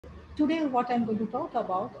today what I'm going to talk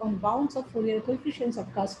about on bounds of Fourier coefficients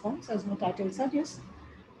of cusp forms, as my title suggests.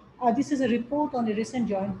 This is a report on a recent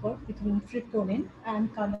joint work between Kohnen and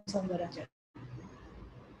Soudararajan.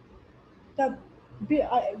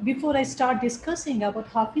 Before I start discussing about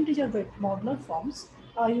half-integer modular forms,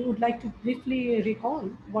 I would like to briefly recall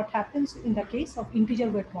what happens in the case of integer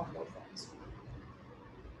weight modular forms.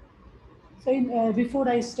 So before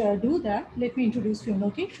I do that, let me introduce few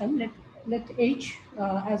notation. Let H,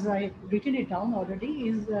 as I written it down already,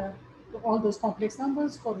 is all those complex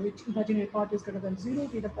numbers for which imaginary part is greater than 0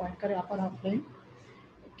 with the point upper half plane.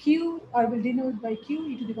 Q, I will denote by Q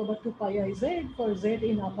e to the power 2 pi I z for z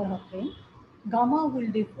in upper half plane. Gamma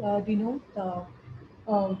will denote the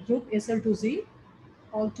group SL to Z,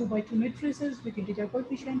 all 2 by 2 matrices with integer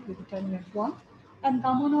coefficient with determinant 1. And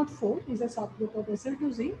gamma naught 4 is a subgroup of SL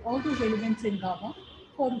to Z, all those elements in gamma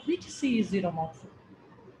for which C is 0 mod 4.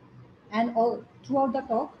 And throughout the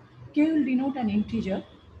talk, K will denote an integer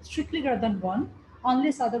strictly greater than 1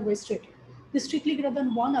 unless otherwise stated. The strictly greater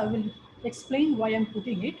than 1, I will explain why I'm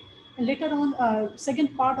putting it. And later on,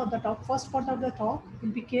 second part of the talk, first part of the talk will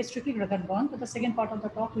be K strictly greater than 1, but the second part of the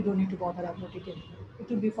talk, we don't need to bother about it anymore. It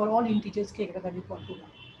will be for all integers K greater than or equal to 1.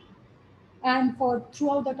 And for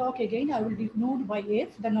throughout the talk again, I will denote by F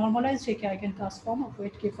the normalized JK eigenclass form of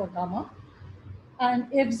weight K for gamma.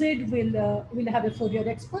 And Fz will have a Fourier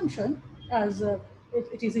expansion as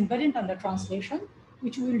it is invariant under translation,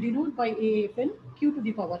 which we will denote by AFN Q to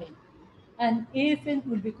the power n. And AFN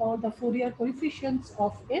will be called the Fourier coefficients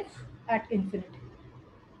of F at infinity.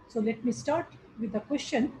 So let me start with the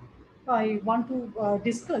question I want to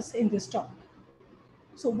discuss in this talk.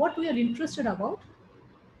 So what we are interested about,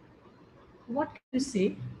 what can you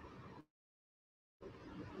say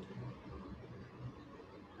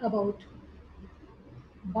about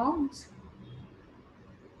bounds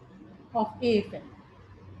of AFN,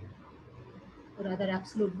 or rather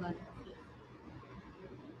absolute value of AFN.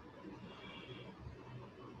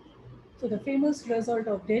 So the famous result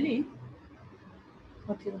of Delin,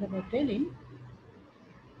 or theorem of Delin,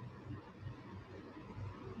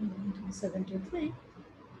 in 1973,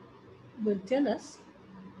 will tell us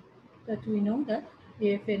that we know that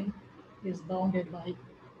AFN is bounded by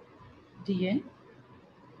dn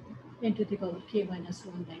n to the power k minus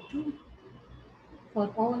 1 by 2 for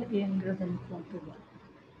all n greater than or equal to 1,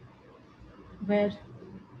 where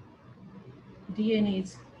dn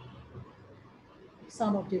is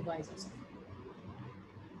sum of divisors.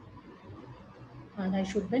 And I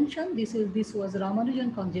should mention this was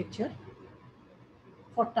Ramanujan conjecture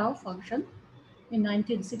for tau function in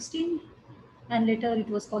 1916, and later it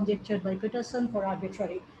was conjectured by Peterson for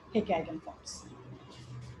arbitrary Hecke eigenforms.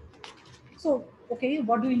 So, okay,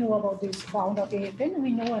 what do we know about this bound of AFN?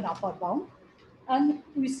 We know an upper bound, and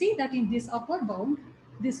we see that in this upper bound,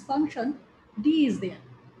 this function d is there.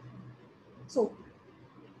 So,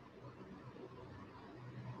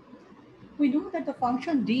 we know that the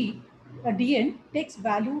function dn takes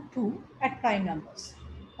value 2 at prime numbers.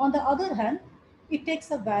 On the other hand, it takes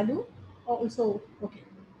a value also, okay,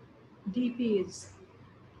 dp is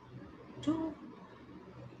 2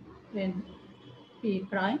 when p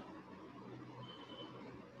prime,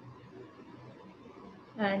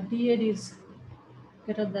 and dn is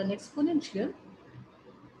greater than exponential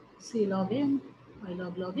c log n, I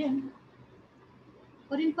log n,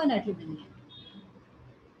 for infinitely many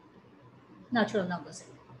natural numbers.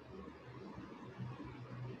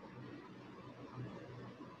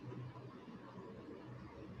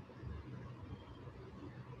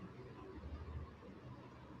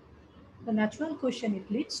 The natural question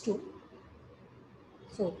it leads to,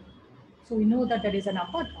 so we know that there is an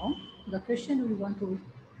upper bound. The question we want to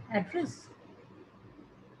address,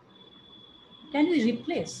 can we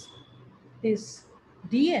replace this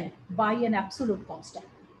dn by an absolute constant?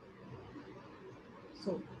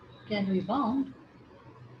 So can we bound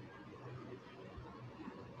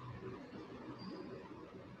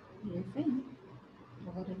Fn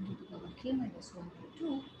over n to the power k minus 1 by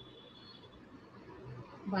 2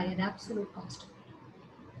 by an absolute constant?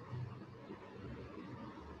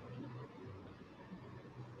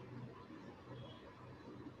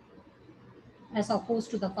 As opposed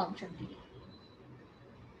to the function d.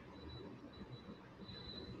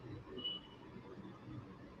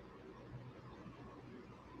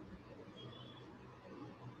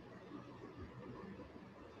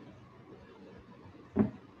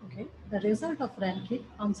 Okay, the result of Rankine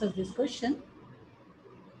answers this question.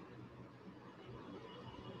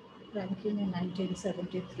 Rankine in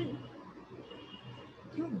 1973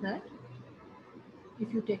 proved that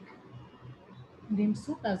if you take lim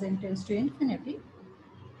sup as n tends to infinity,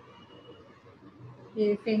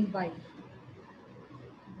 if n by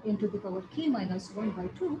n to the power k minus 1 by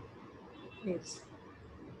 2 is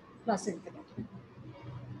plus infinity.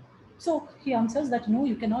 So he answers that no,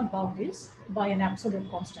 you cannot bound this by an absolute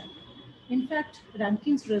constant. In fact,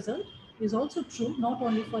 Rankin's result is also true not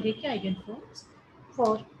only for AK eigenforms,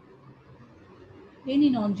 for any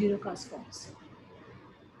non-zero cusp forms.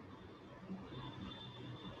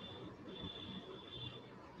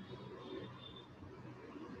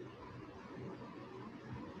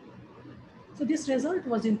 So this result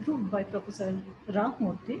was improved by Professor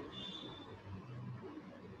Ramurthy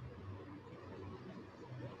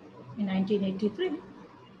in 1983.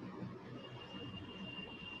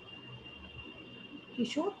 He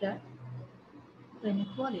showed that the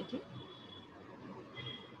inequality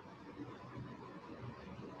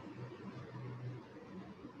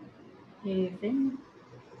if n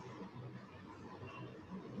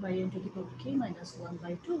by n to the power k minus 1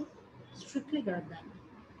 by 2 strictly greater than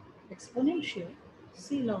exponential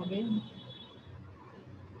c log n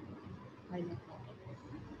by log n.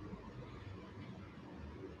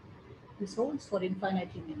 This holds for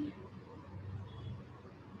infinitely many.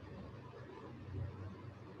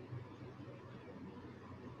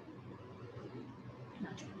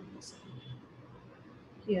 Natural numbers.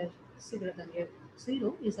 Here, c greater than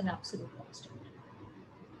 0 is an absolute constant.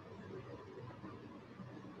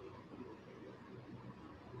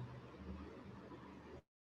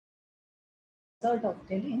 Result of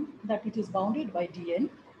telling that it is bounded by dn,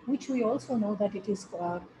 which we also know that it is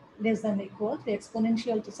less than or equal to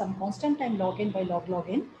exponential to some constant time log n by log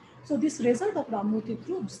n. So this result of Ramurthy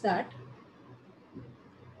proves that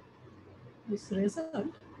this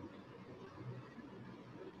result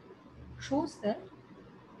shows that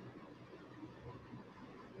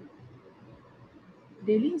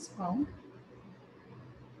Deling's bound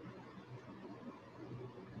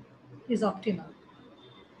is optimal.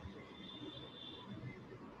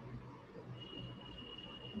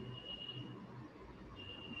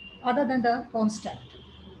 Other than the constant.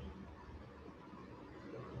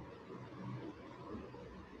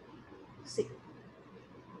 C.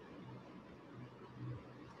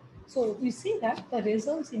 So we see that the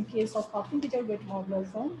results in case of half integer weight modular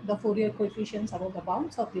form, the Fourier coefficients about the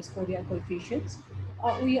bounds of these Fourier coefficients,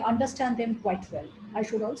 we understand them quite well. I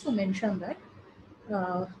should also mention that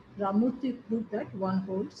Ramurthy proved that one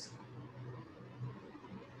holds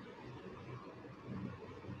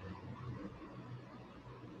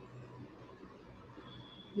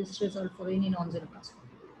this result for any non-zero cusp.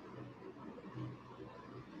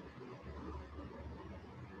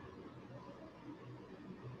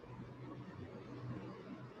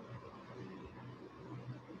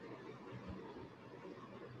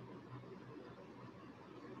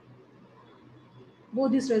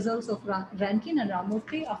 Both these results of Rankin and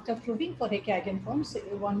Ramurthy, after proving for Hecke eigenforms,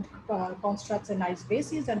 one constructs a nice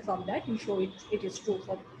basis, and from that you show it is true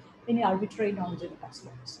for any arbitrary non-zero cusp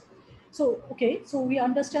forms. So, okay, so we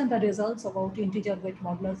understand the results about integer weight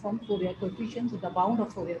modular form, Fourier coefficients, the bound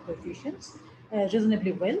of Fourier coefficients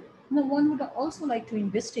reasonably well. Now, one would also like to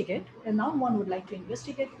investigate, and now one would like to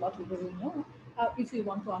investigate what we will know if we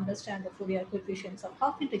want to understand the Fourier coefficients of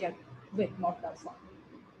half integer weight modular form.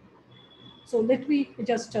 So let me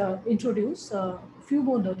just introduce a few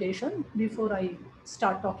more notation before I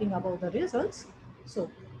start talking about the results.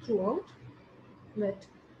 So throughout, let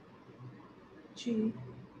G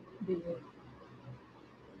be a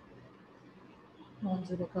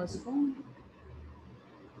non-zero cusp form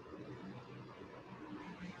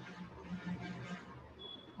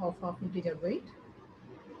of half integer weight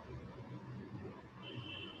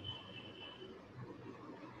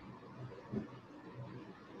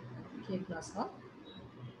k plus half.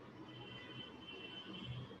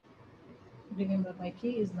 Remember, my k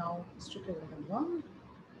is now strictly greater than 1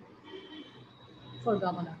 for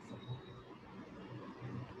gamma naught form.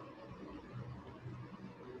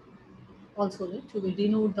 Also, we will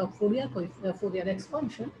denote the Fourier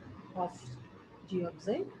expansion of g of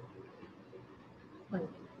z by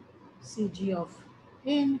Cg of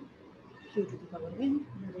n q to the power n,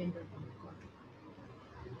 and n will come equal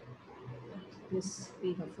to this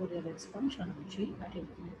being a Fourier expansion of g at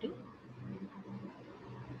infinity.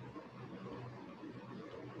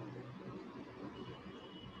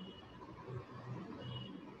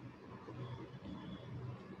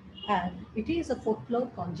 And it is a folklore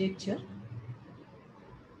conjecture.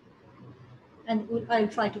 And I'll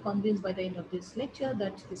try to convince by the end of this lecture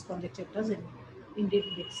that this conjecture doesn't indeed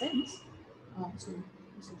make sense. So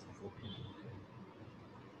this is a folklore.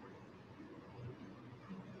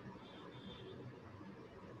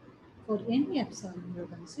 For any epsilon greater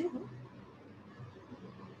than 0,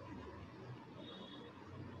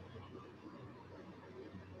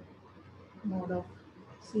 mod of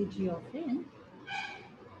Cg of n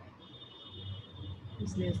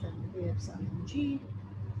is less than A epsilon g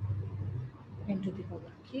n to the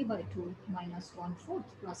power k by 2 minus 1/4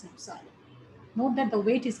 plus epsilon. Note that the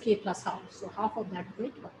weight is k plus half, so half of that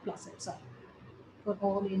weight plus epsilon for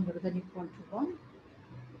all n greater than equal to 1.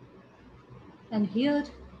 And here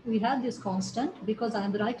we have this constant because I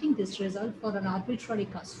am writing this result for an arbitrary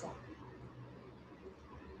cusp form.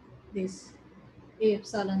 This A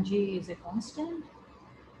epsilon g is a constant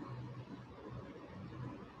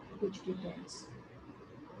which depends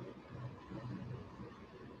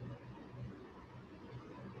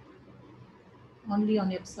only on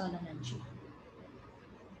epsilon and g.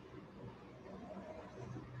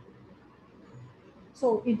 So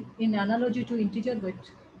in analogy to integer weight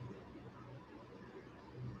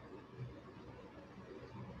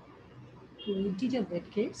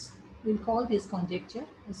case, we'll call this conjecture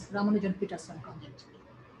as Ramanujan-Peterson conjecture.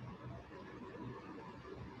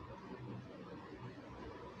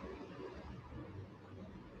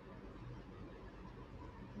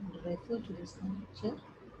 And refer to this conjecture.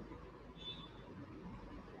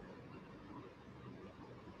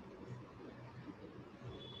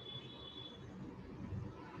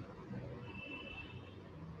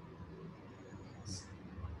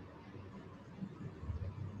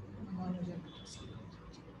 Ramanujan-Peterson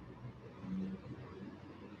conjecture.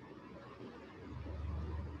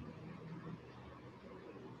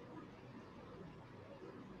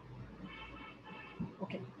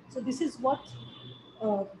 Okay, so this is what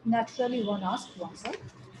naturally one asks oneself,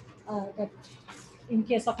 that in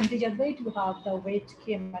case of integer weight, you have the weight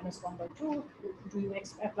k minus 1 by 2. Do you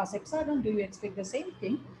expect plus epsilon? Do you expect the same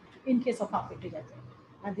thing in case of half integer weight?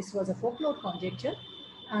 And this was a folklore conjecture,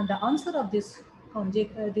 and the answer of this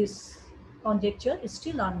conjecture is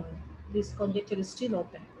still unknown. This conjecture is still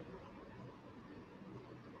open.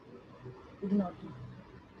 We do not know.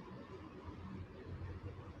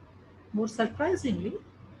 More surprisingly,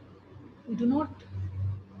 we do not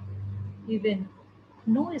even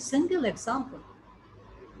know a single example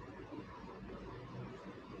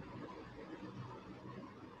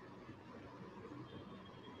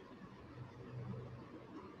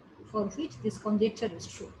for which this conjecture is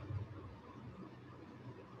true.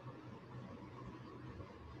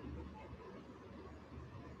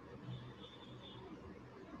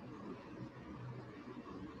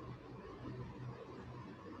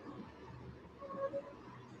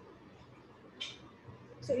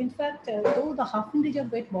 So in fact, though the half integer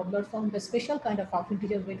weight modular form, the special kind of half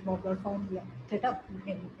integer weight modular form, theta,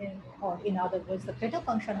 or in other words, the theta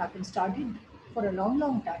function have been studied for a long,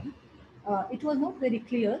 long time. It was not very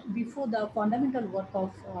clear before the fundamental work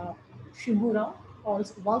of Shimura, or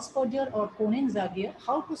Walsperger, or Kohnen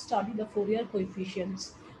how to study the Fourier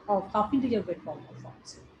coefficients of half integer weight modular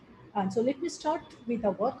forms. And so let me start with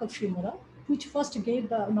the work of Shimura, which first gave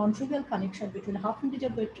the non-trivial connection between half integer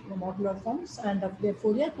weight modular forms and their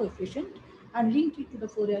Fourier coefficient, and linked it to the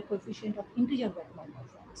Fourier coefficient of integer weight modular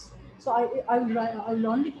forms. So I will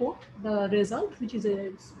only quote the result, which is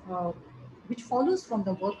which follows from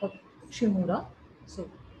the work of Shimura. So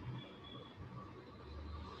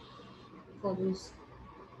follows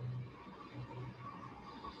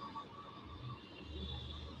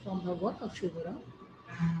from the work of Shimura.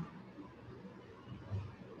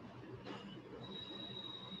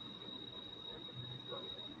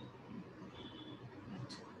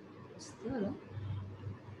 Theorem.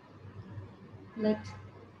 Let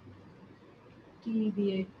T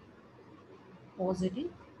be a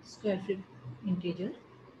positive square root integer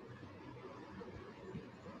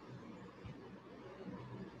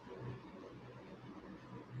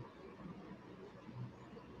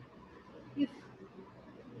if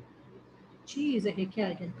G is a Hecke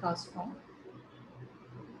eigencusp form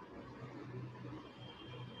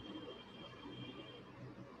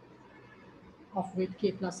of weight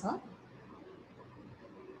k plus r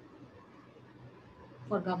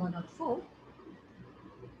for gamma naught 4,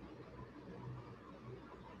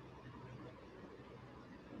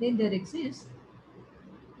 then there exists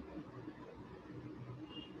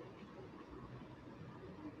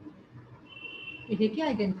a Hecke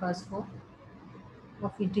eigencusp form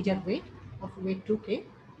of integer weight of weight 2k,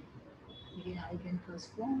 Hecke eigencusp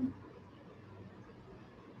form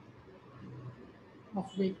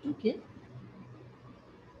of weight 2k,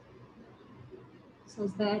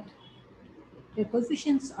 such that the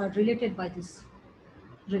coefficients are related by this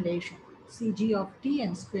relation. Cg of t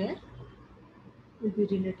n square will be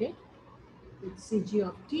related with Cg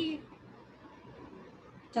of t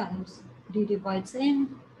times d divides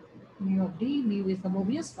n mu of d. Mu is the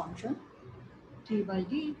Mobius function, t by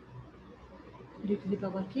d d to the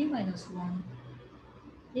power k minus 1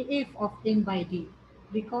 AF of n by d.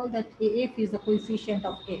 Recall that AF is the coefficient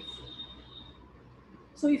of f.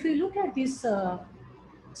 So if you look at this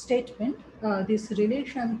statement, this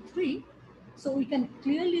relation 3, so we can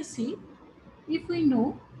clearly see if we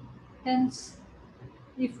know, hence,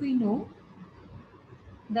 if we know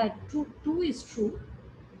that 2 is true,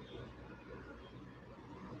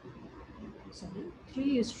 sorry,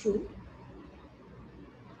 3 is true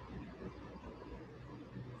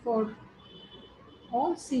for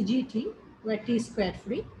all CGT where t is square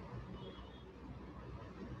free,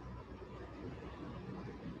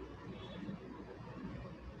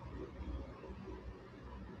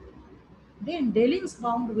 then Deling's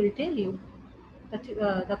bound will tell you that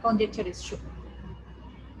the conjecture is true.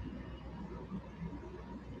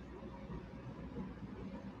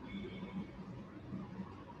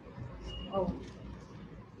 Oh,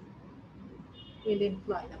 will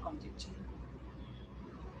imply the conjecture.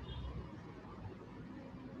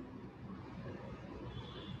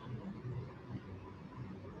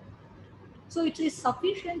 So it is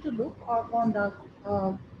sufficient to look on the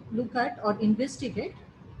look at or investigate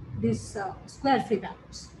these square free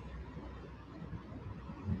values.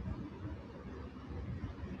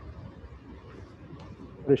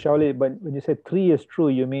 Shauli, but when you say 3 is true,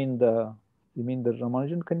 you mean the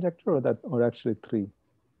Ramanujan conjecture or actually 3?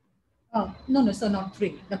 No, so not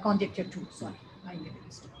 3, the conjecture 2, sorry, I made a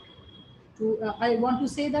mistake. I want to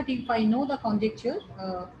say that if I know the conjecture,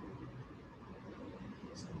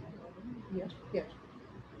 here,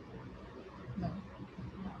 no,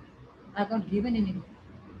 I have not given any.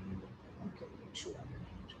 Okay, sure.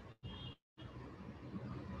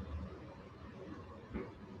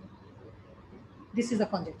 This is a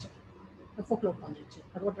conjecture, the folklore conjecture,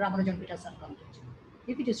 or what Ramanujan Peterson conjecture.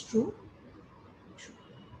 If it is true,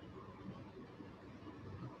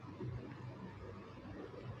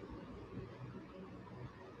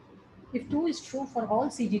 if 2 is true for all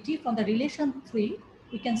CGT from the relation 3,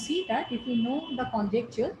 we can see that if we know the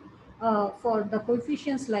conjecture for the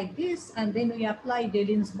coefficients like this, and then we apply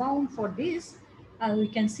Deling's bound for this, and we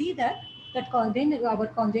can see that then our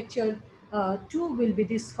conjecture 2 will be,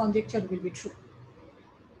 this conjecture will be true.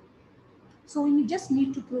 So we just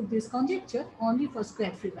need to prove this conjecture only for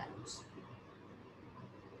square free values.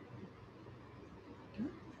 Okay.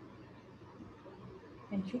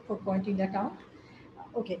 Thank you for pointing that out.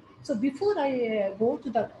 Okay, so before I go to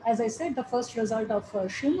the, as I said, the first result of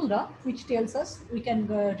Shimura, which tells us we can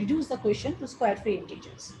reduce the question to square free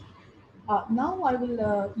integers. Now I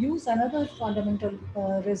will use another fundamental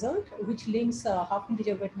result, which links half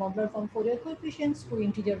integer weight modular from Fourier coefficients to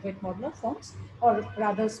integer weight modular forms, or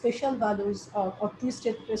rather special values or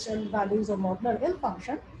twisted special values of modular L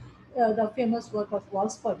function, the famous work of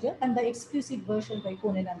Walsperger, and the explicit version by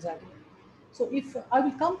Kohnen and Soudararajan. So if I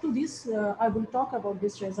will come to this, I will talk about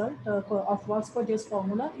this result of Walsperger's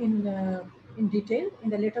formula in detail in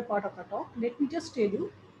the later part of the talk. Let me just tell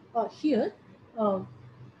you here,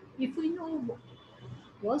 if we know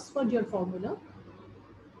Walsperger formula,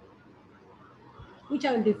 which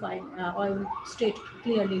I will define, I will state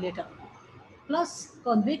clearly later, plus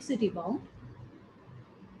convexity bound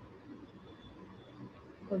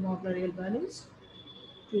for modular real values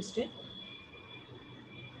twisted,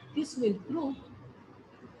 this will prove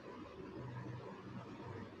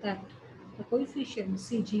that the coefficient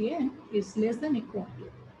CGN is less than equal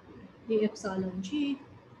to the epsilon g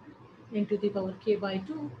into the power k by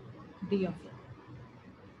 2 d of n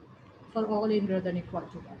for all n greater than equal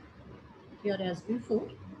to 1. Here as before,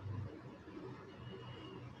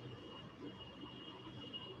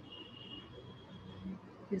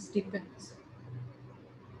 this depends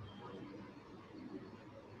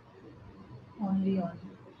only on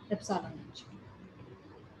epsilon h.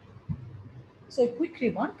 So a quick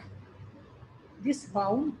remark, this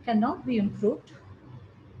bound cannot be improved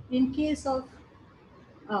in case of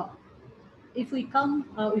if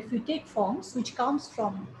we take forms which comes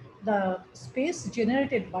from the space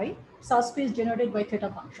generated by subspace generated by theta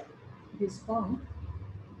function. This bound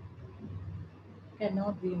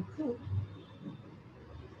cannot be improved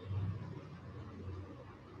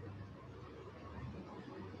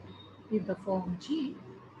if the form G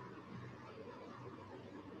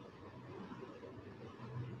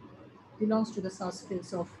belongs to the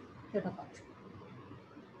subspace of theta function.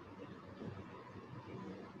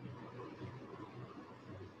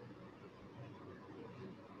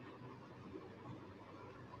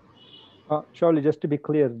 Surely, just to be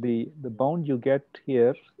clear, the bound you get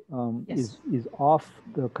here yes. is off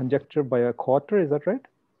the conjecture by a quarter. Is that right?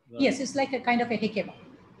 Yes, it's like a kind of a Hecke bound.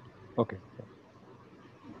 Okay.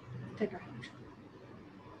 Theta function.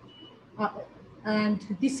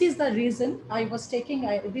 And this is the reason I was taking,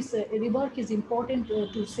 this remark is important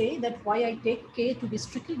to say that why I take k to be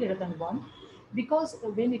strictly greater than 1, because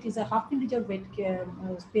when it is a half integer weight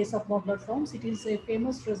space of modular forms, it is a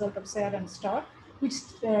famous result of Sayre and Stark, which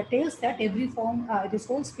tells that every form, this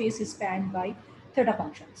whole space is spanned by theta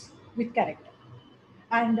functions with character.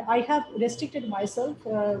 And I have restricted myself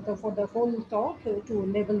for the whole talk to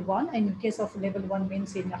level 1. And in case of level 1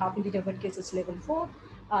 means in half integer weight cases level 4.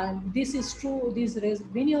 And this is true.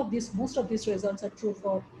 Many of these, most of these results are true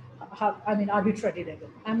for, arbitrary level.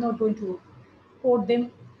 I'm not going to quote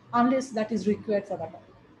them unless that is required for the talk.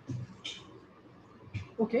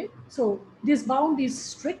 Okay, so this bound is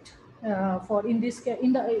strict for in this case.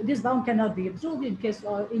 This bound cannot be observed in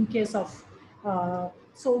case of.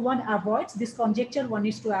 So one avoids this conjecture. One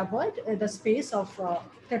needs to avoid the space of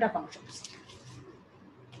theta functions.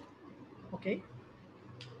 Okay,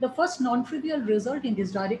 the first non-trivial result in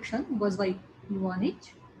this direction was by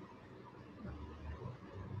Iwanich.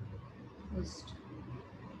 First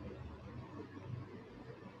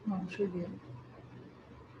non-trivial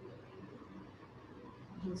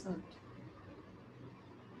result.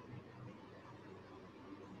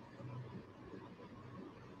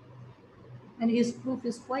 And his proof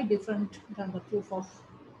is quite different than the proof of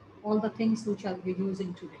all the things which I'll be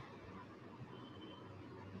using today.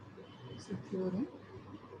 So theorem,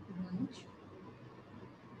 Iwanich.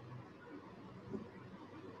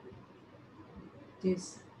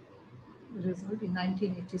 This result in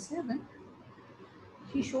 1987,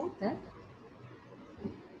 he showed that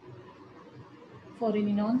for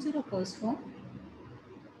any non-zero cusp form,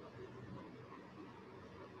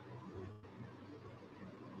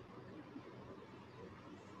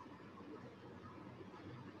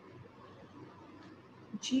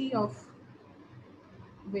 G of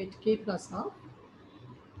weight k plus half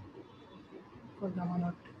for gamma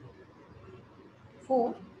naught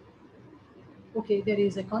 4. Okay, there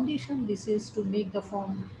is a condition. This is to make the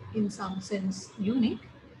form in some sense unique.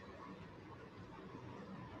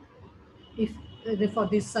 If for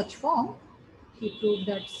this such form, he proved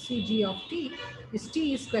that Cg of t, this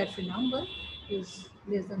t is square free number, is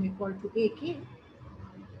less than or equal to ak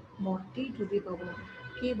mod t to the power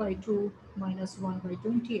k by 2 minus 1 by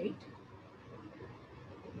 28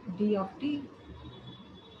 d of t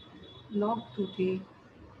log 2t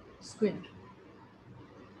square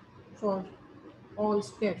for all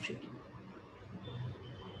square free.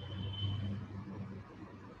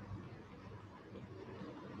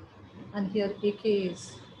 And here ak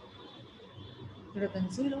is greater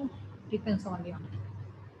than 0, depends only on it.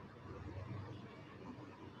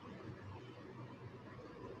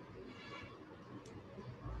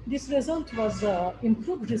 This result was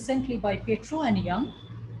improved recently by Petro and Young,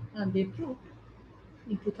 and they proved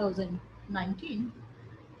in 2019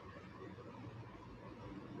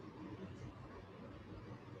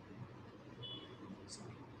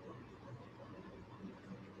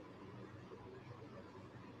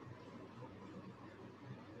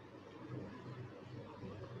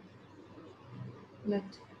 let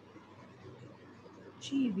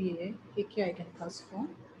G be a AK eigencusp form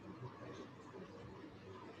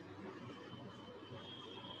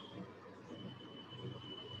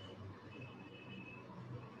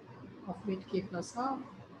of weight k plus half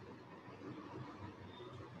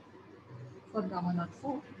for gamma naught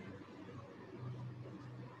 4.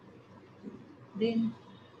 Then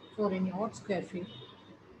for any odd square free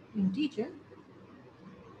integer,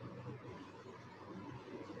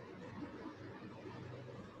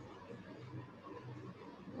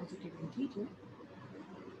 positive integer,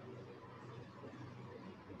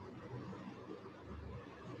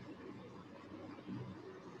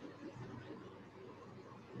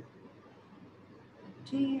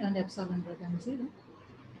 t and epsilon greater than 0,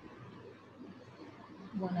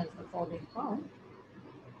 one has the following power.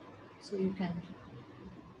 So you can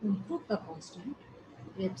improve the constant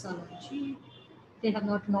epsilon g. They have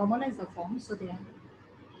not normalized the form, so they have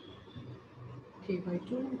k by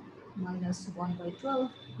 2 minus 1 by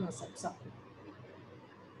 12 plus epsilon,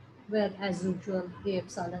 where as usual a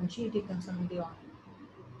epsilon g depends only on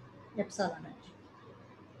epsilon h.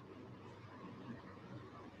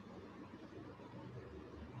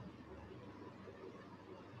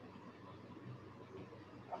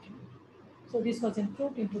 So this was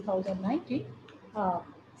improved in 2019.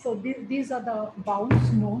 These are the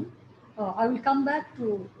bounds known. I will come back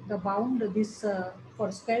to the bound this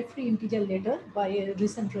for square free integer later by a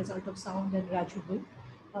recent result of Sound and Raju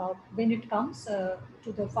when it comes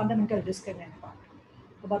to the fundamental discriminant part.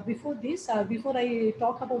 But before this, before I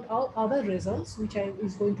talk about other results, which I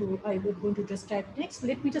was going to just type next,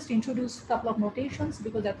 let me just introduce a couple of notations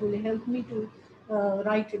because that will help me to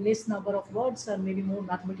write a less number of words and maybe more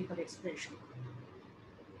mathematical expression.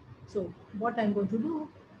 So what I'm going to do,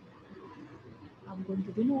 I'm going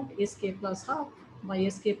to denote Sk plus half by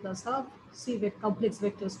Sk plus half C with complex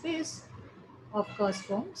vector space of cusp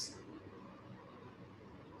forms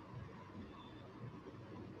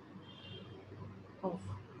of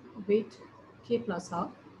weight k plus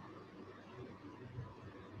half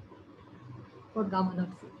for gamma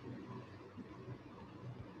naught phi.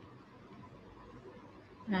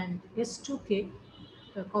 And S2k,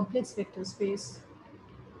 the complex vector space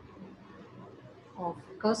of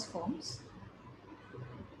cusp forms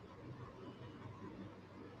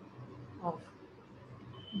of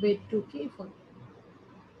weight 2k for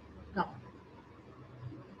gamma.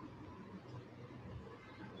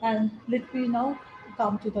 And let me now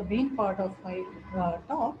come to the main part of my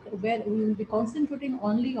talk, where we will be concentrating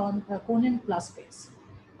only on Kohnen plus space.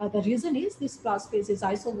 The reason is this plus space is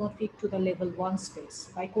isomorphic to the level 1 space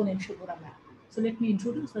by Kohnen-Soudararajan. So let me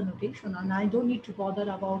introduce the notation, and I don't need to bother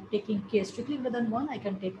about taking k strictly greater than 1, I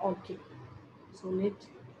can take all k. So let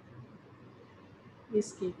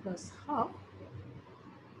Sk plus half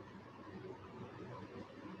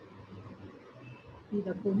be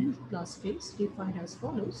the Kohnen plus space defined as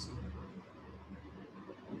follows.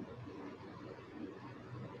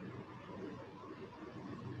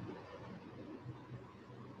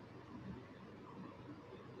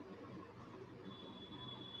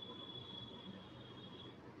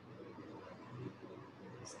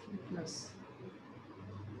 Plus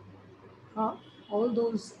half, all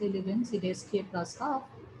those elements in Sk plus half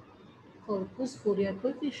for whose Fourier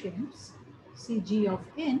coefficients Cg of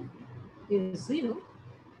n is 0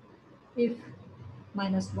 if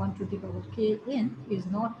minus 1 to the power kn is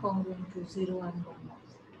not congruent to 0 and 1 also.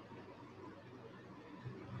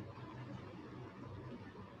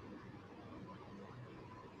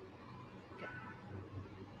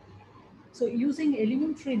 So using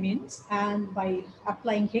elementary means and by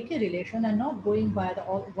applying Hecke relation and not going by the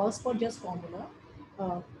Walls-Forges formula,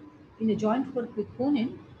 in a joint work with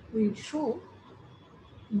Kohnen, we show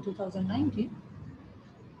in 2019,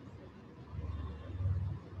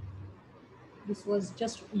 this was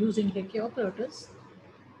just using Hecke operators,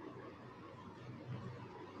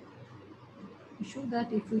 we show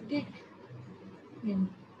that if we take in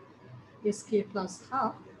Sk plus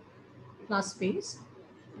half plus space,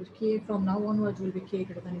 k from now onwards will be k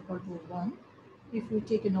greater than equal to 1. If we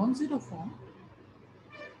take a non-zero form,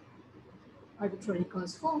 arbitrary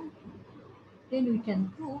cusp form, then we can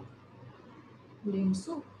prove lim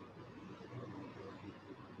sup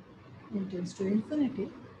n tends to infinity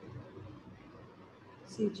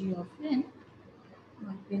Cg of n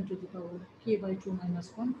to the power k by 2 minus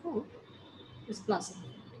 1/4 is plus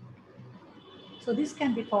infinity. So this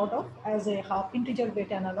can be thought of as a half integer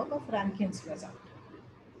weight analog of Rankine's result.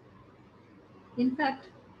 In fact,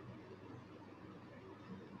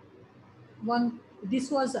 this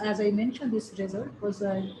was, as I mentioned, this result was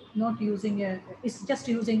not using it's just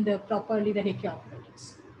using the properly the Hecke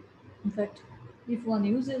operators. In fact, if one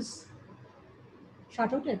uses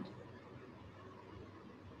Chateaudet.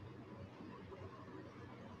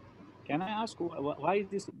 Can I ask why is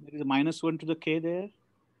this? There is a minus 1 to the k there.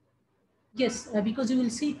 Yes, because you will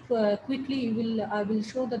see quickly. I will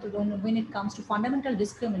show that when it comes to fundamental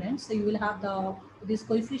discriminants, so you will have these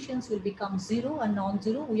coefficients will become 0 and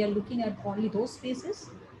non-zero. We are looking at only those spaces,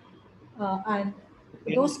 and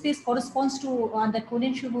those space corresponds to the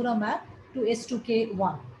Kohnen-Soudararajan map to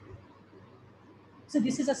S2K1. So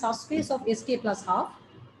this is a subspace of Sk plus half.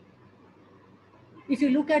 If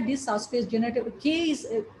you look at this subspace generated, k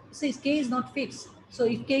is not fixed. So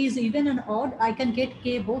if k is even and odd, I can get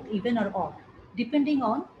k both even or odd, depending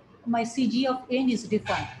on my Cg of n is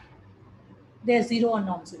defined. They're 0 or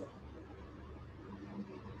non-zero.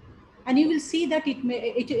 And you will see that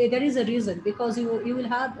there is a reason, because you will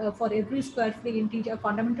have for every square free integer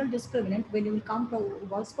fundamental discriminant, when you will come to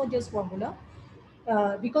Walls-Forges formula,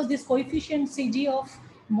 because this coefficient Cg of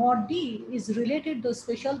mod d is related to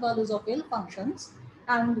special values of L functions,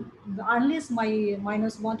 and unless my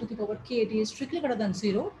minus 1 to the power k d is strictly greater than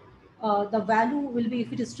 0, the value will be,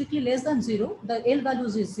 if it is strictly less than 0, the L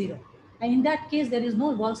values is 0. And in that case, there is no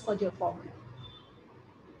Walls-Forges formula.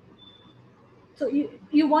 So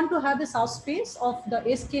you want to have a subspace of the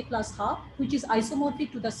Sk plus half, which is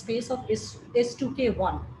isomorphic to the space of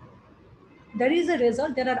S2K1. There is a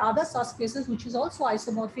result. There are other subspaces which is also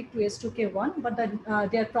isomorphic to S2K1, but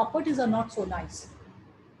their properties are not so nice.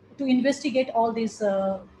 To investigate all these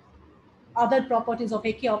other properties of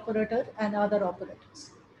a k operator and other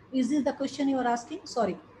operators. Is this the question you are asking?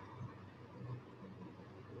 Sorry.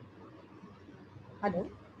 Hello?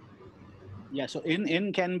 Yeah, so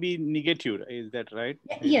n can be negative, is that right?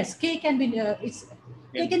 Yes, k can be,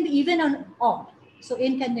 k can be even and odd. So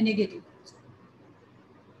n can be negative.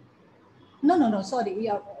 No, sorry.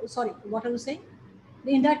 Yeah, sorry. What are you saying?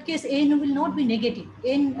 In that case, n will not be negative.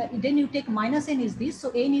 N, then you take minus n is this. So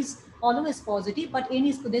n is always positive, but n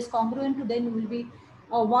is this congruent to then will be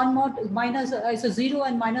 1 mod minus, it's a 0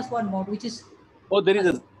 and minus 1 mod, which is. Oh, there is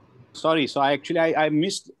a, sorry. So I actually, I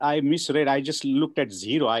misread. I just looked at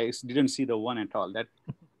 0. I didn't see the 1 at all.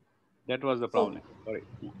 That was the problem. So, sorry.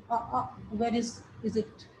 Yeah. Where is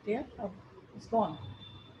it there? It's gone.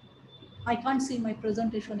 I can't see my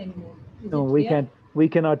presentation anymore. No, we can't. We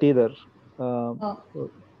cannot either.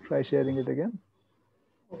 So try sharing it again.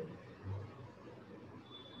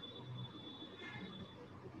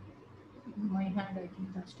 My hand, I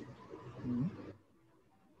think, touched it.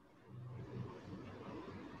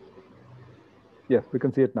 Yes, we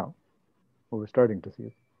can see it now. Or we're starting to see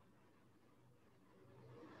it.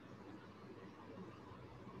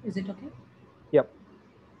 Is it okay? Yep.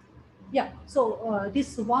 Yeah, so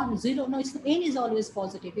this 1, 0, no, it's, n is always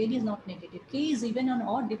positive, n is not negative. K is even or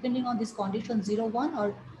odd depending on this condition 0,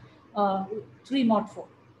 1 or 3 mod 4.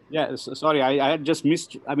 Yeah, sorry, I had just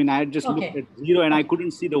missed. I mean, I had just looked at 0 and I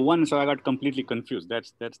couldn't see the 1, so I got completely confused.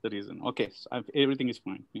 That's the reason. Okay, so everything is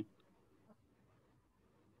fine. Yeah.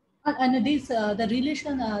 And this the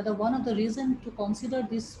relation, the one of the reason to consider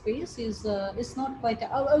this space is it's not quite.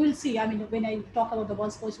 I will see. I mean, when I talk about the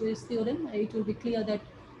Walsh-Boyce theorem, it will be clear that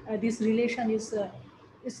this relation is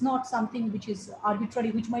it's not something which is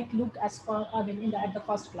arbitrary, which might look as far. I mean, at the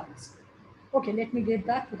first glance. Okay, let me get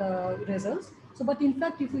back to the results. So, but in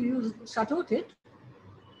fact, if we use Chateautet,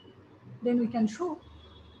 then we can show.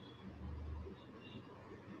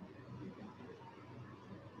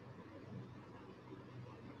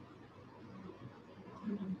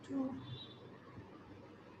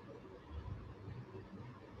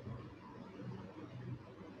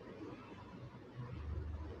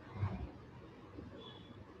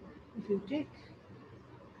 If you take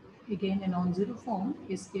again a non-zero form,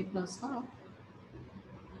 sk plus half,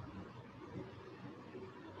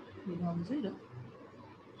 a non-zero,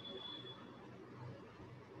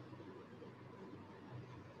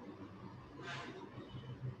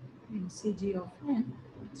 in Cg of n,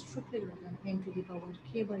 it's strictly greater than n to the power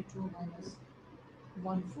k by 2 minus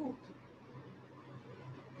 1/4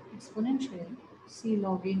 exponential c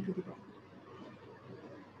log n to the power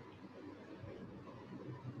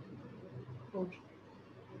 4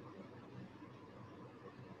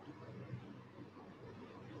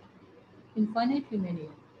 infinitely many.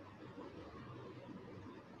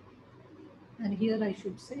 And here I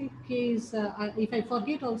should say k is, if I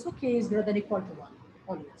forget also, k is greater than equal to 1,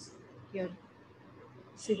 always. Here,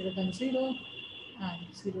 c greater than 0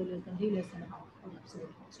 and 0 less than d less than half, all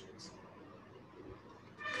absolute constants.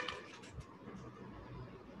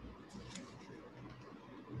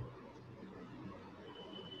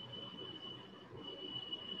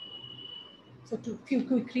 So, to few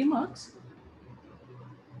quick remarks.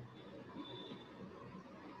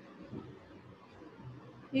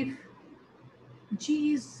 If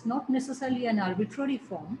G is not necessarily an arbitrary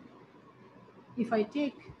form, if I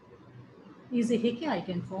take is a Hecke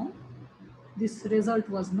eigenform, this result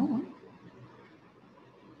was known.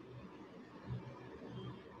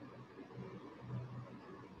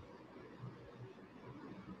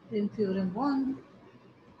 Then theorem 1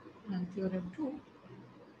 and theorem 2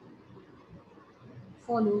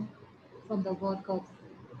 follow from the work of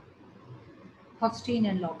Hofstein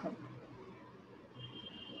and Lockhart.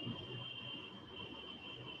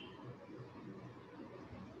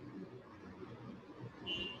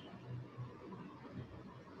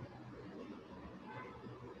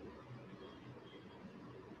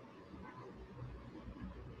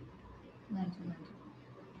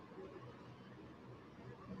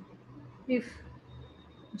 If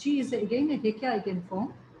G is again a Hecke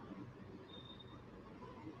eigenform,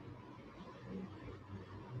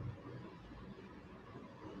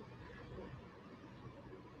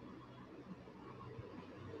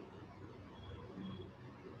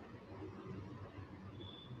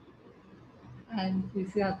 and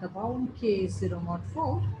if you have the bound k is 0 mod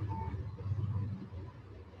 4,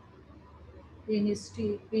 n is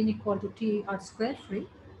t, n equal to t are square free.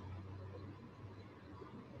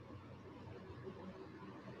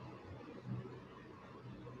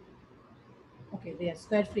 Okay, they are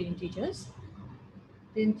square free integers.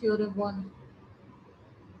 Then theorem 1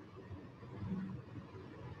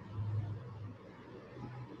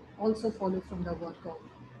 also follow from the work of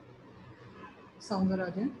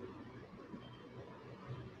Soudararajan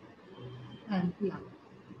and Young.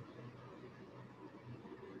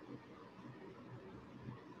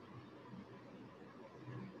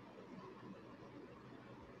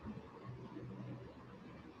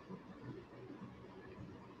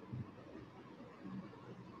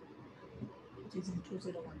 Which is in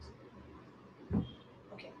 2010.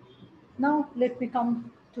 Okay. Now let me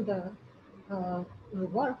come to the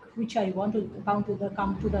work which I want to come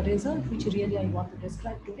to the result which really I want to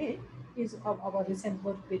describe today is of our recent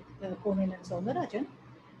work with Kohnen and Soudararajan.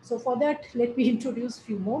 So for that, let me introduce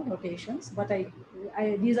few more notations, but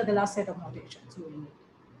these are the last set of notations we will need.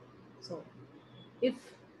 So if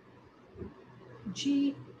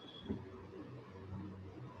G,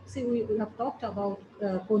 see we have talked about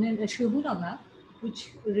Kohnen Shimura map,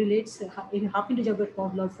 which relates in half integer weight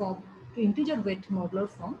modular form to integer weight modular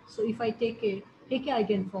form. So if I take a Heike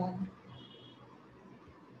eigenform,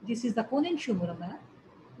 this is the Kohnen Shimura map,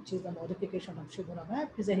 which is the modification of Shimura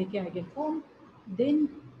map, is a Heike eigenform. Then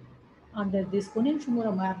under this Kohnen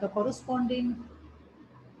Shimura map, the corresponding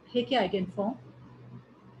Heike eigenform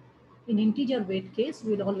in integer weight case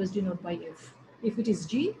will always denote by F. If it is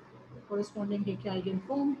G, the corresponding Heike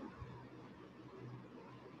eigenform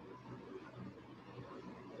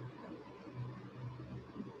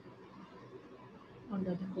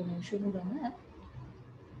under the Kohnen Shimura map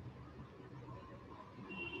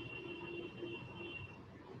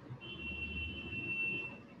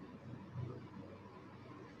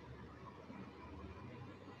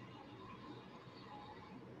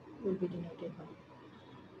will be denoted by.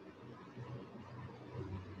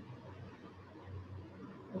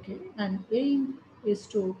 Okay, and aim is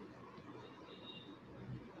to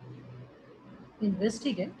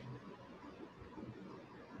investigate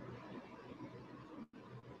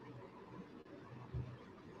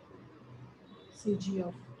CG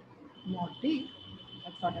of mod D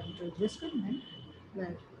at fundamental discriminant,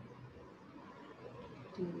 where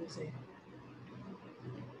T is a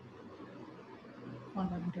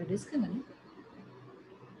fundamental discriminant.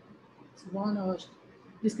 It's one or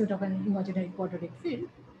discriminant of an imaginary quadratic field.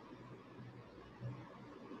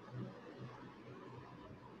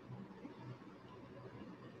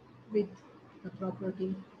 With the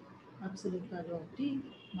property absolute value of D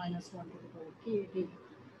minus 1 to the power k D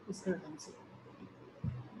is greater than 0.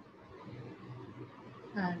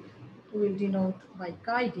 And we will denote by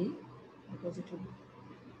chi D because it will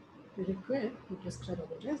be required to describe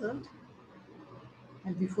our result.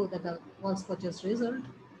 And before that, the walls purchase result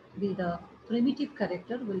be the primitive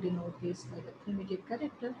character. Will denote this by the primitive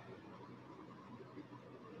character,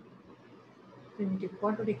 primitive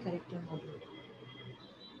quadratic character modulo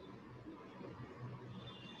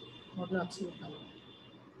absolute value.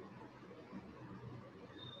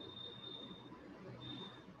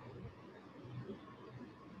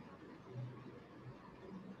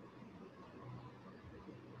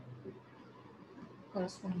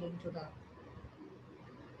 Corresponding to the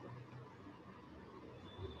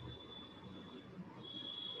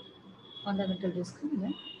fundamental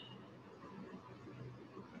discriminant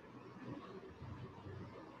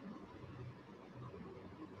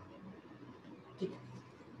T.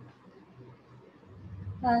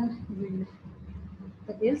 And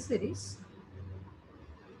the L series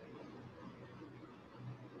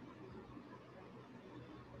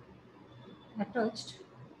attached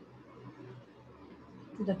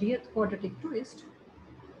to the dth quadratic twist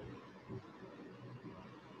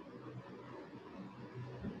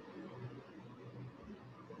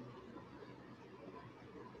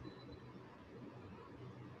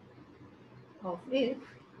of F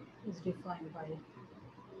is defined by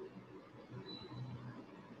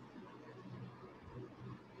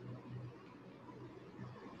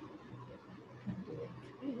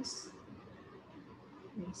is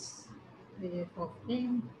AF of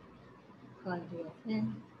n chi d of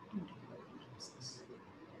n into pi.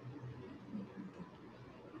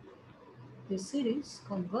 This series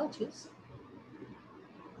converges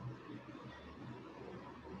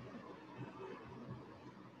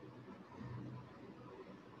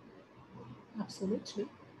absolutely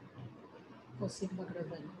for sigma greater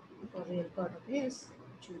than for real part of S,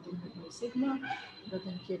 which will denote by sigma greater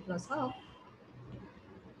than k plus half,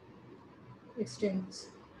 extends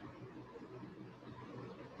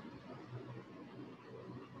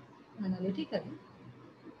analytically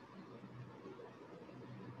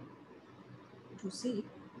to C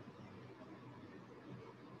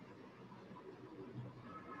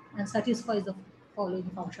and satisfies the following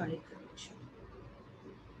functional equation.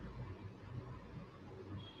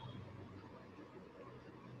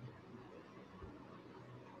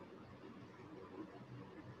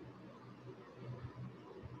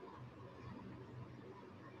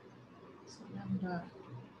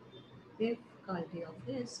 F chi d of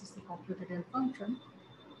S is the computed L function.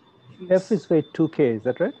 F is weight 2k, is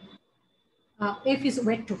that right? F is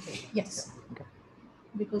weight 2k, yes. Yeah. Okay.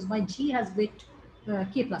 Because my G has weight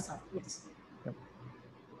k plus r, yes. Yep.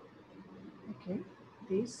 Okay,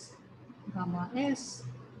 this gamma S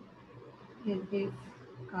L F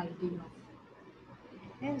chi d of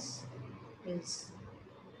S is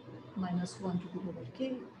minus 1 to the power k,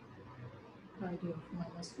 chi d of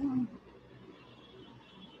minus 1,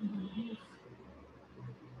 F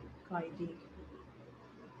chi d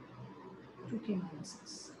 2k minus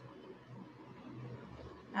s.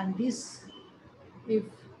 And this, if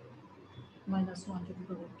minus 1 to the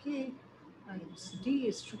power k times d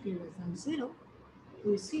is strictly less than 0,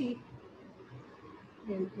 we see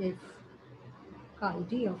if chi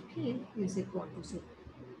d of k is equal to 0.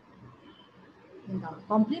 In the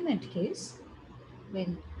complement case,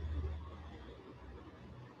 when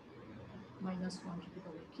minus 1 to the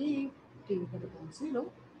power k d greater than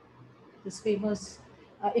 0, this famous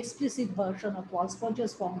explicit version of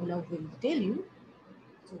Walsh-Rogers formula will tell you.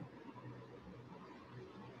 So,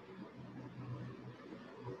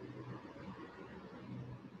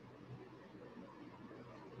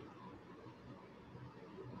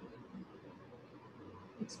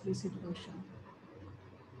 explicit version.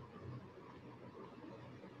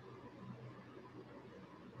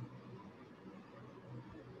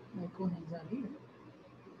 My Kohnen and Soudararajan.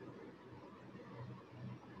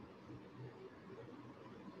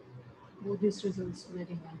 Both these results were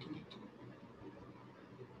in 1980.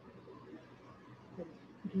 Well,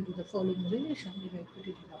 due to the following relation, we may put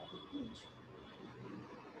it in our page.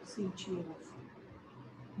 Cg of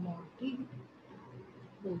mod d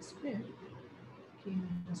whole square k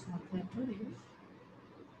minus 1 factorial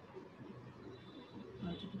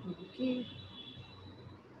to the power k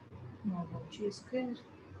mod of g square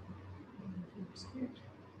whole square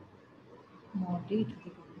mod d to the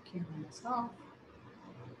power k minus half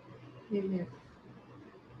LF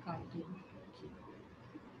chi d k,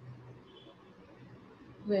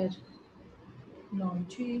 where non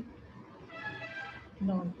g,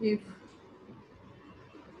 non if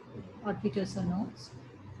are Peterson norms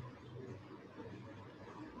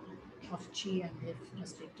of g and f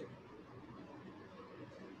respectively.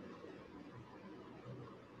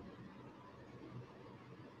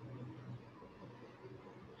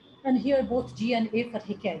 And here both G and F are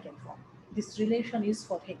Hecke eigenform. This relation is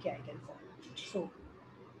for Hecke eigenform. So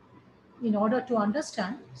in order to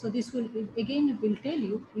understand, so this will again will tell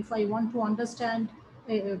you if I want to understand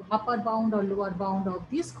upper bound or lower bound of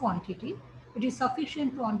this quantity, it is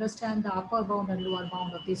sufficient to understand the upper bound and lower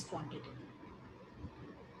bound of this quantity.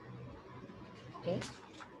 Okay,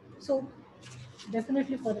 so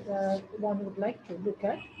definitely for one would like to look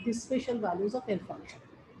at these special values of L function.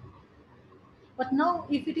 But now,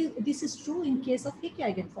 if it is, this is true in case of Hecke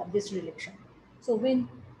eigenform, this relation. So when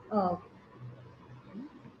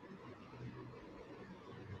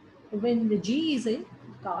the G is a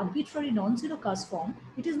arbitrary non-zero cusp form,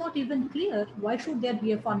 it is not even clear why should there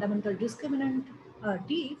be a fundamental discriminant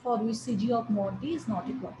D for which Cg of mod D is not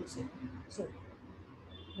equal to 0. So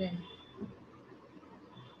when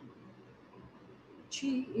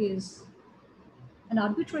G is an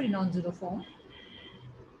arbitrary non-zero form,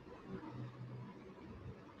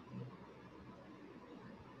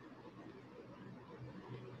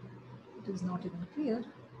 it is not even clear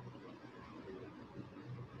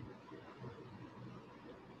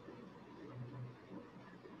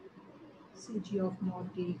Cg of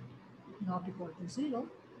mod D not equal to 0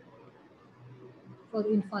 for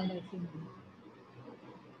infinitely many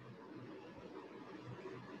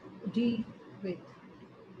D with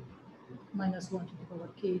minus 1 to the power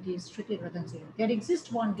k d is strictly greater than 0. There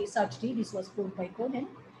exists one D such D, this was proved by Kohnen,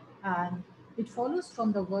 and it follows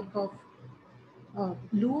from the work of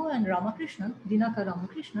Luo and Ramakrishnan, Dinakar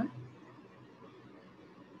Ramakrishnan.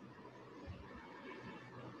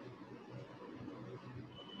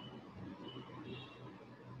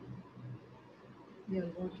 Their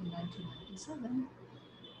work in 1997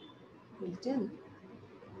 will tell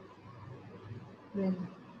when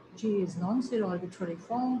G is non-zero arbitrary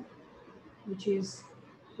form, which is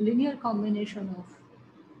linear combination of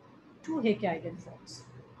two Hecke eigenforms.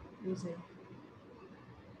 There is a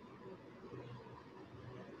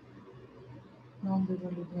non-zero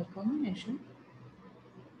linear combination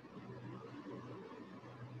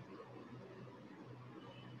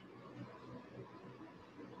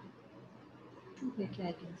two Hecke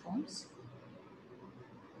eigenforms.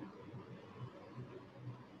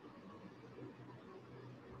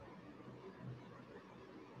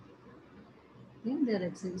 Then there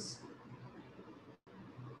exists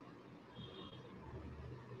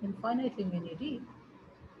infinitely many D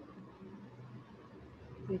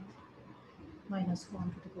with minus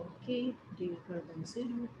 1 to the power k, D greater than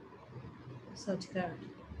 0, such that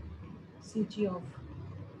Cg of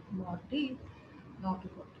mod D not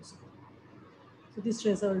equal to 0. So this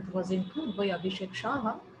result was improved by Abhishek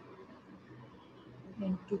Shah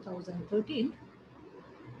in 2013.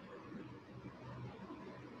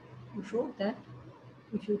 Who showed that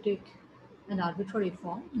if you take an arbitrary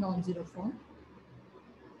form, non-zero form,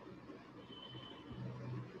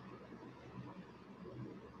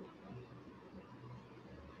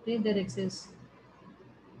 then there exists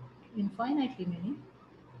infinitely many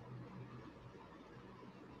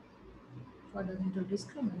fundamental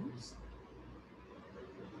discriminants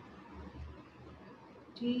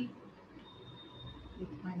T with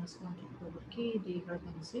minus 1 to the power k, D greater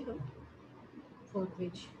than 0, for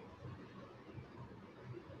which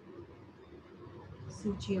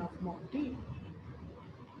Cg of mod D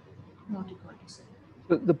not equal to 0.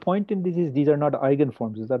 So the point in this is these are not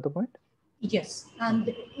eigenforms. Is that the point? Yes, and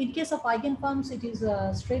in case of eigenforms, it is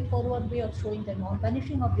a straightforward way of showing the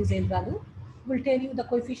non-vanishing of this L value. Will tell you the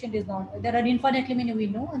coefficient is not, there are infinitely many we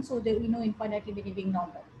know, and so we know infinitely many being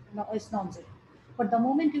it's non-zero. But the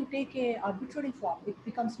moment you take a arbitrary form, it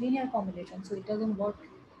becomes linear combination, so it doesn't work.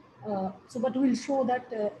 But we'll show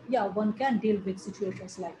that, yeah, one can deal with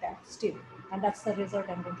situations like that still, and that's the result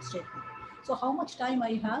I'm going to state. So how much time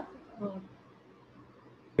I have?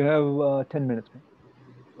 You have 10 minutes.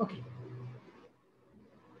 Okay.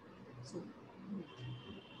 So,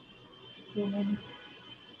 Kohnen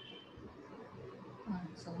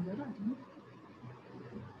and Soudararajan.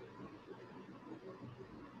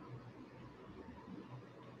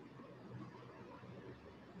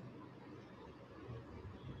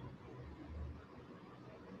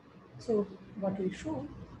 So what we show,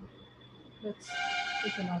 let's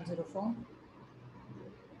take a non-zero form.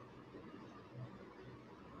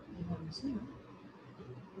 Non-zero.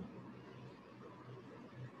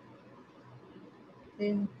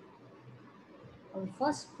 Then our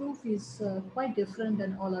first proof is quite different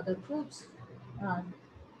than all other proofs, and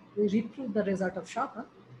we reprove the result of Shaka.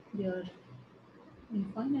 There are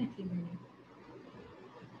infinitely many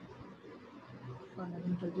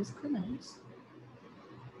fundamental discriminants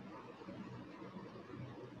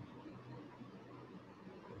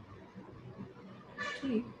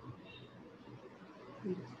T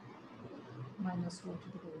with minus 1 to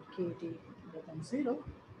the power kd greater than 0,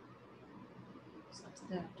 such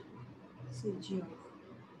that Cg of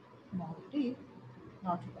mod D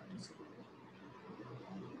not equal to 0.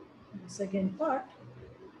 The second part,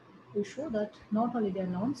 we show that not only they are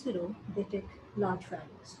non-zero, they take large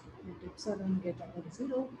values. Let epsilon greater than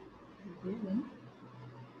 0, then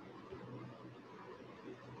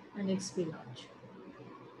and x be large.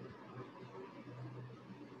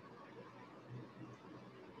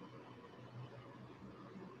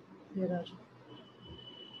 There are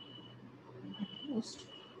at most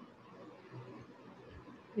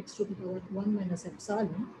x to the power 1 minus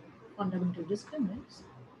epsilon fundamental discriminants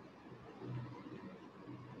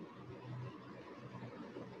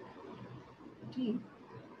T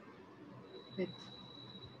with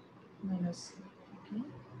minus, okay,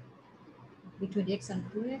 between x and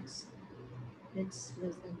 2x, x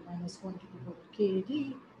less than minus 1 to the power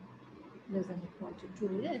kd less than equal to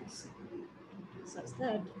 2x, such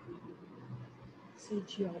that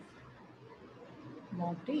Cg of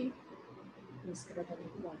mod D is greater than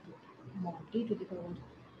equal to mod D to the power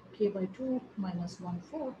k by 2 minus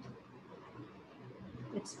 1/4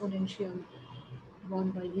 exponential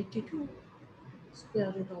 1 by 82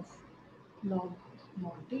 square root of log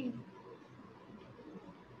mod D.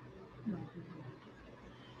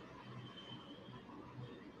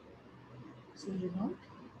 So you know,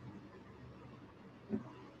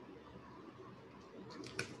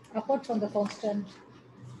 apart from the constant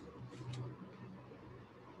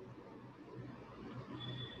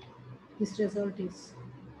this result is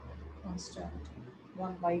constant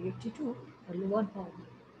 1 by 82, the lower bound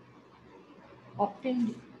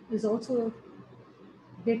obtained is also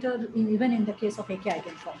better even in the case of AK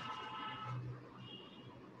eigenform.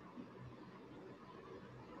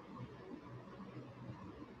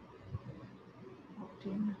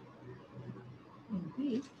 Obtained in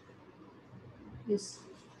B is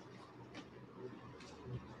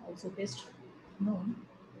also best known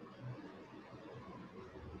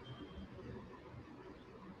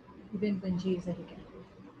even when G is a rectangle.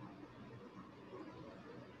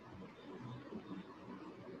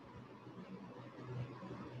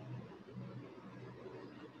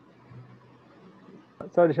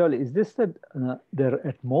 Sorry, Shirley, is this that there are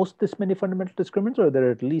at most this many fundamental discriminants, or there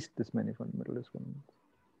are at least this many fundamental discriminants?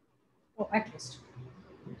 at least.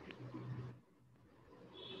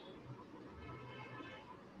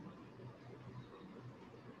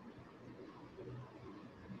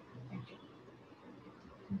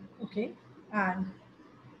 Okay, and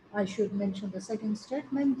I should mention the second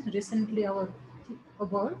statement. Recently, our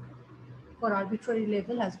work for arbitrary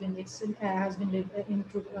level has been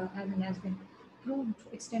proved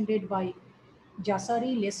extended by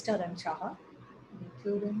Jasari, Lester, and Chaha. The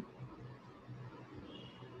theorem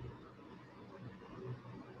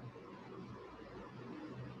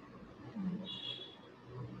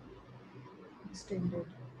extended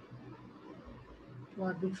to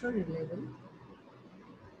arbitrary level.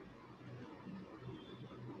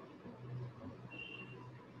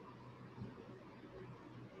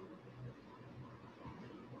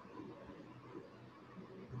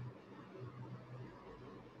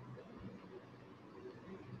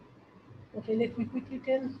 Okay, let me quickly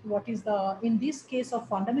tell what is the, in this case of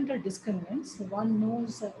fundamental discriminants, one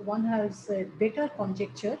knows, one has a better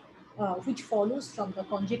conjecture, which follows from the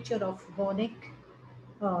conjecture of Gornick,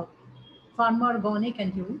 Farmer, Gornick,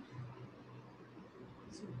 and Hume.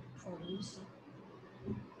 So it follows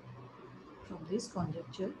from this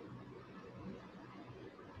conjecture.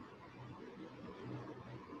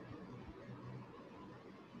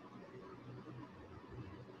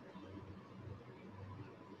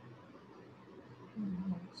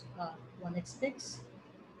 One expects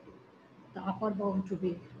the upper bound to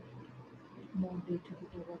be mod d to the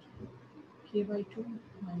power k by 2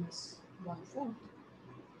 minus 1/4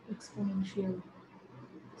 exponential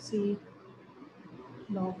c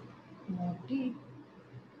log mod d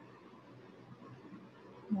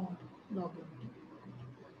mod log n d.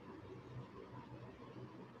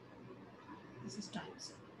 This is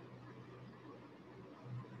times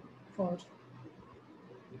for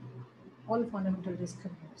all fundamental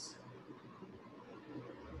discriminants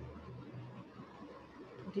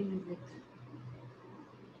to deal with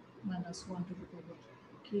minus 1 to the power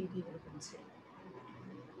k d over c.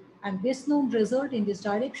 And best known result in this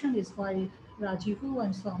direction is by Rajivu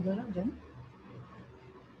and Soudararajan.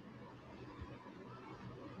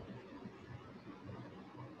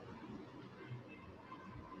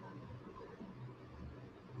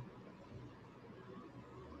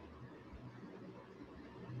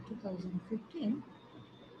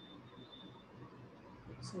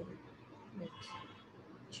 So let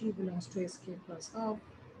G belongs to sk plus half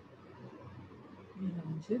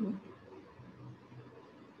belongs 0.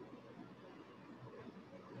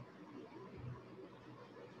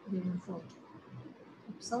 Given for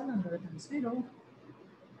epsilon greater than 0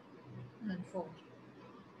 and for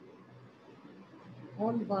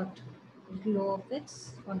all but little o of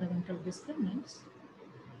x fundamental discriminants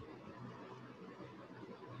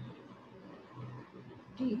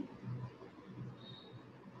d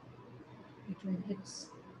between x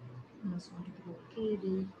minus 1 to the power k d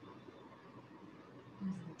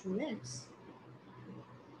is 2x.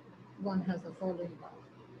 One has the following bar.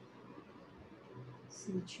 C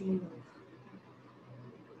of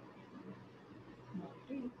mod d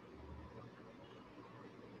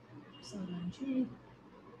epsilon g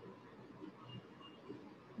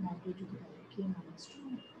mod d to the power k minus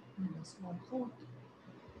 2 minus 1/4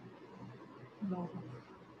 log of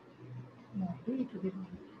mod d to the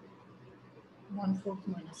power 1/4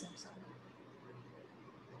 minus epsilon.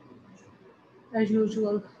 As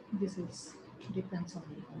usual, this is depends on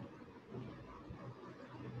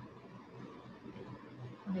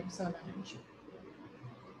epsilon and g.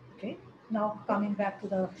 Okay. Now coming back to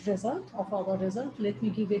the result of our result, let me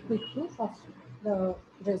give a quick proof of the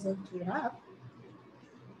result we have.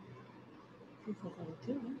 Proof of our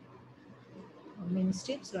theorem, or many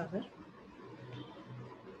steps rather.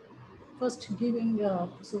 First giving,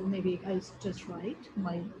 so maybe I just write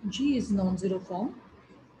my G is non-zero form.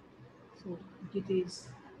 So it is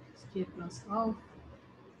k plus half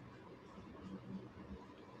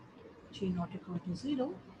G not equal to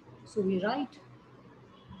 0. So we write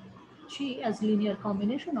G as linear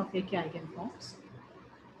combination of AK eigenforms.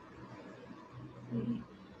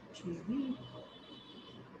 GB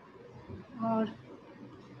or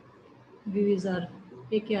these are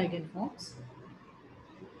AK eigenforms.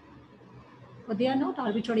 But they are not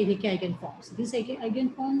arbitrary AK eigenforms. These AK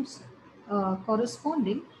eigenforms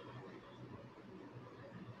corresponding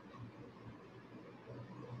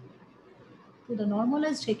to the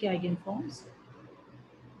normalized AK eigenforms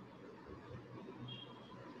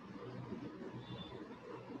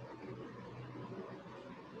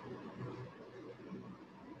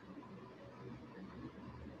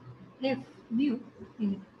F mu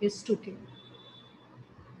in S2K.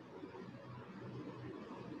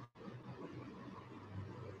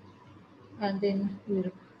 And then we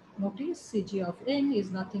notice CG of n is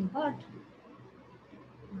nothing but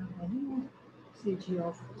CG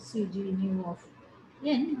nu of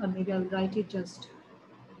n, or maybe I'll write it just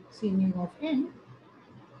C nu of n.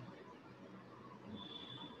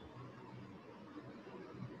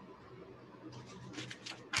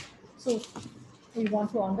 So we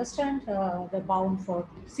want to understand the bound for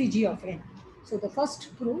CG of n. So the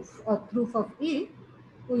first proof, or proof of A,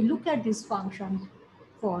 we look at this function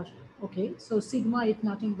for, okay, so sigma is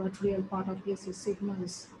nothing but real part of this is sigma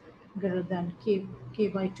is greater than k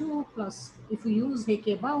by 2 plus, if we use a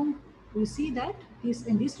k bound, we see that this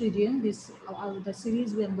in this region, this the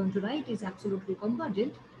series we are going to write is absolutely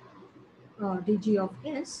convergent. Dg of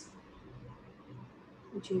s,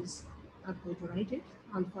 which is, I'm going to write it,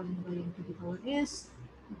 alpha n by n to the power s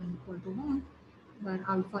equal to 1, where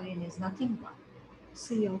alpha n is nothing but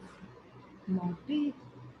C of mod t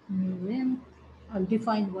mu n. I'll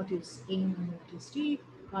define what is n and what is t,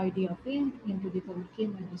 id of n into the power k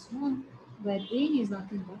minus 1, where n is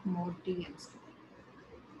nothing but mod t m square.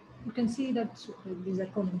 You can see that these are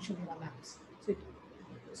conventional maps.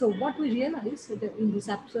 So what we realize that in this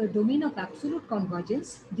domain of absolute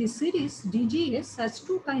convergence, this series DGS has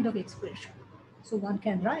two kind of expression. So one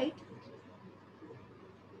can write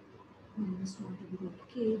minus 1 to the power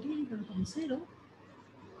kd greater than 0,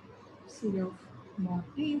 C of mod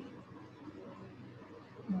t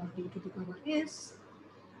to the power s,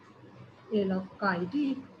 L of chi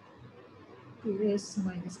d to s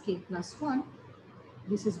minus k plus 1.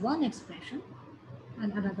 This is one expression.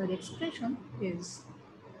 And another expression is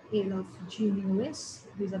L of G mu s.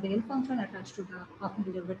 These are the L function attached to the half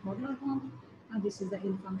integer wet modular form, and this is the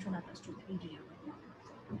L function attached to the integer wet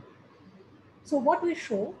modular form. So what we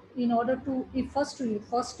show in order to, if first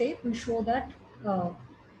step, we show that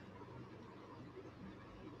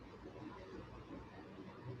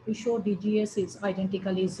DGS is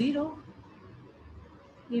identically 0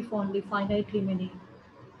 if only finitely many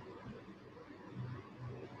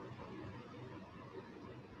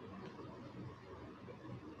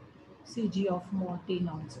CG of mod t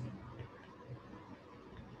non-zero.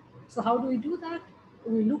 So how do we do that?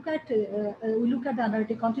 We look at the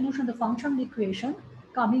analytic continuation of the function equation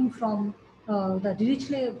coming from the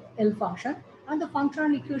Dirichlet L function, and the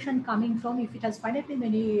functional equation coming from, if it has finitely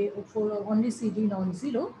many for only CG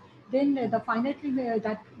non-zero, then the finitely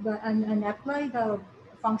and apply the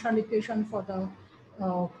functional equation for the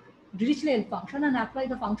Dirichlet L function and apply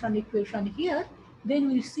the functional equation here,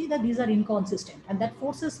 then we see that these are inconsistent, and that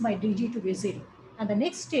forces my DG to be 0. And the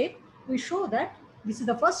next step, we show that this is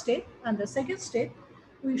the first step, and the second step,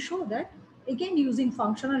 we show that again using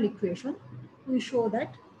functional equation, we show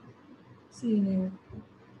that C nu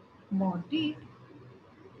mod t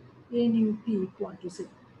nu p equal to 0.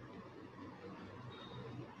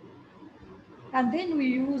 And then we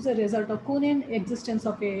use a result of Kohnen, existence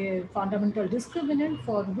of a fundamental discriminant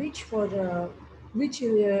for which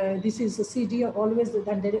this is a CD always,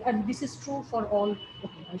 and this is true for all.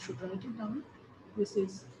 Okay, I should write it down. This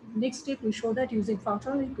is next step. We show that using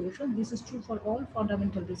functional equation. This is true for all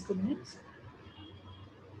fundamental discriminants.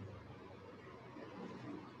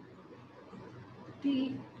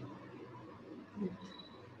 T with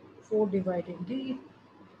 4 divided d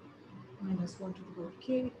minus 1 to the power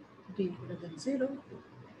k, d greater than 0,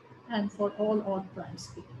 and for all odd primes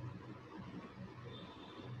p.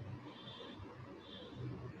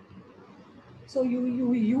 So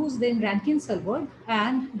you use then Rankin-Selberg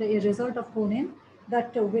and the result of Kohnen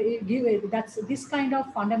that that's this kind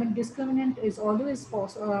of fundamental discriminant is always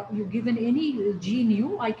possible. You given any G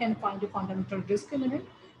nu, I can find a fundamental discriminant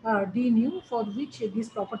D nu for which this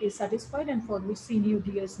property is satisfied and for which C nu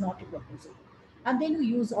D is not equal to 0. And then we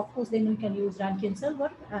use, of course, then we can use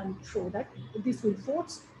Rankin-Selberg and show that this will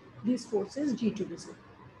force these forces G to be 0.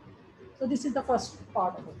 So this is the first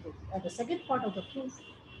part of the proof. And the second part of the proof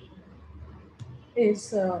is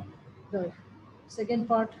the second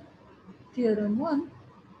part, theorem 1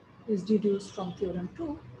 is deduced from theorem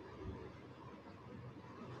 2.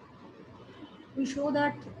 We show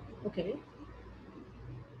that, okay,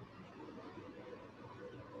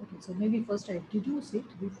 so maybe first I deduce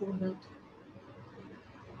it before that.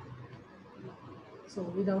 So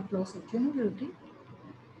without loss of generality,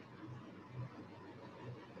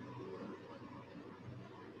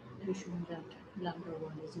 we show that lambda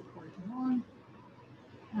 1 is equal to 1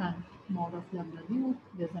 and mod of lambda nu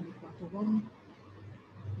less than equal to 1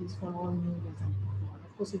 is for all nu less than equal to 1.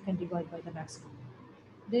 Of course, you can divide by the maximum.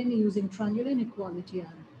 Then using triangular inequality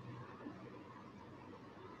and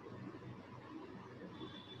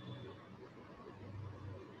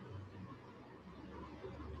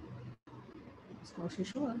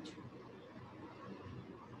Cauchy-Schwarz,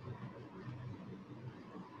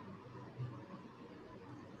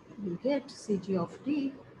 we get Cg of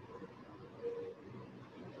t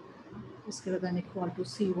is greater than or equal to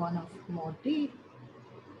C1 of mod t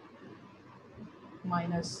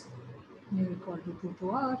minus mu equal to 2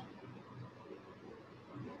 to r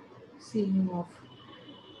C mu of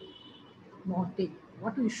mod t.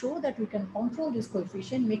 What we show that we can control this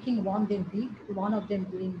coefficient, making one of them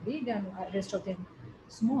being big and rest of them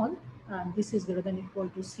small, and this is greater than or equal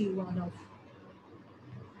to C1 of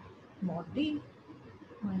mod t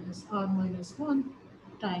minus r minus 1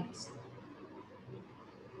 times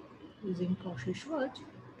using Cauchy-Schwarz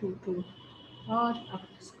 2 to r up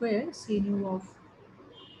square C nu of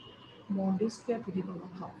mod d square to the power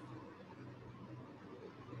half.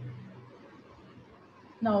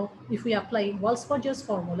 Now, if we apply Walsh-Burgers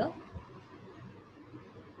formula,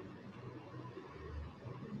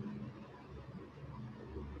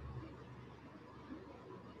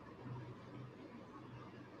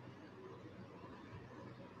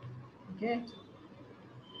 get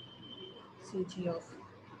Cg of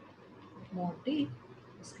mod d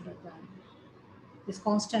is greater than. This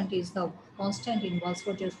constant is the constant in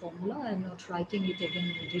Walsh-Burgers formula. I am not writing it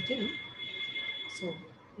again in detail. So,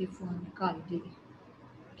 if one chi d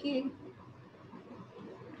k to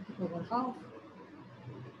the power half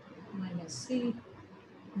minus c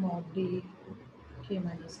mod d k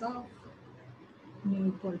minus half mu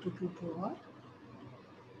equal to 2 to r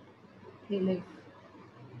lf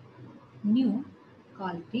nu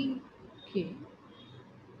chi d k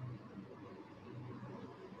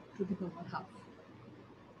to the power half.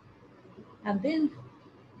 And then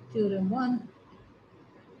theorem 1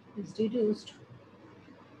 is deduced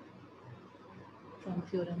from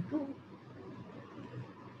theorem 2.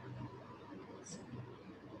 So,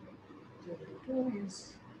 theorem 2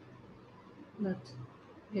 is let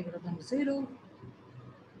a greater than 0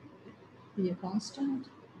 be a constant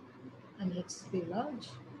and x be large.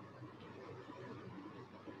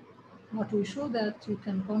 What we show that you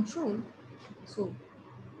can control, so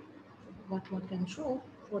what one can show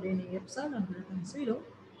for any epsilon greater than 0,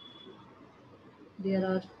 there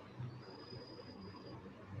are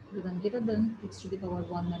greater than x to the power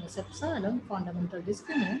 1 minus epsilon fundamental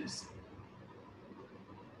discriminants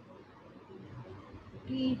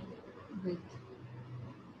t with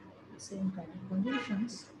the same kind of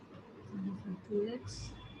conditions,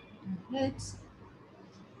 2x and x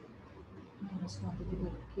minus 1 to the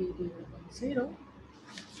power k d greater than 0,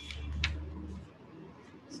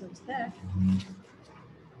 such that,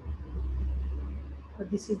 but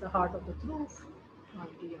this is the heart of the proof,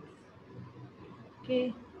 d of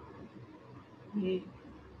k a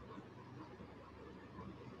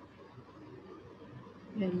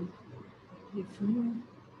L if nu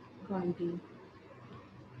chi d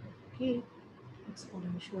k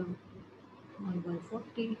exponential 1 by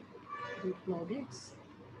 40 root log x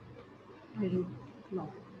by root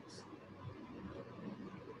log x.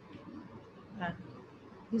 And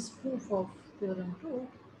this proof of theorem 2,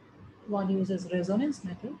 one uses resonance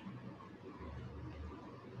method,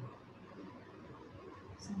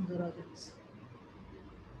 Soudararajan's.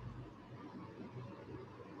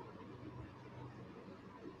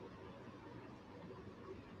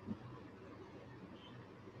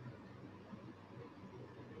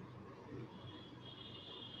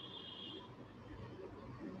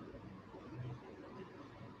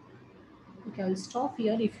 Okay, I'll stop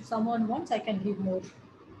here. If someone wants, I can give more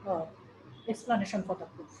explanation for the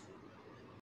proof.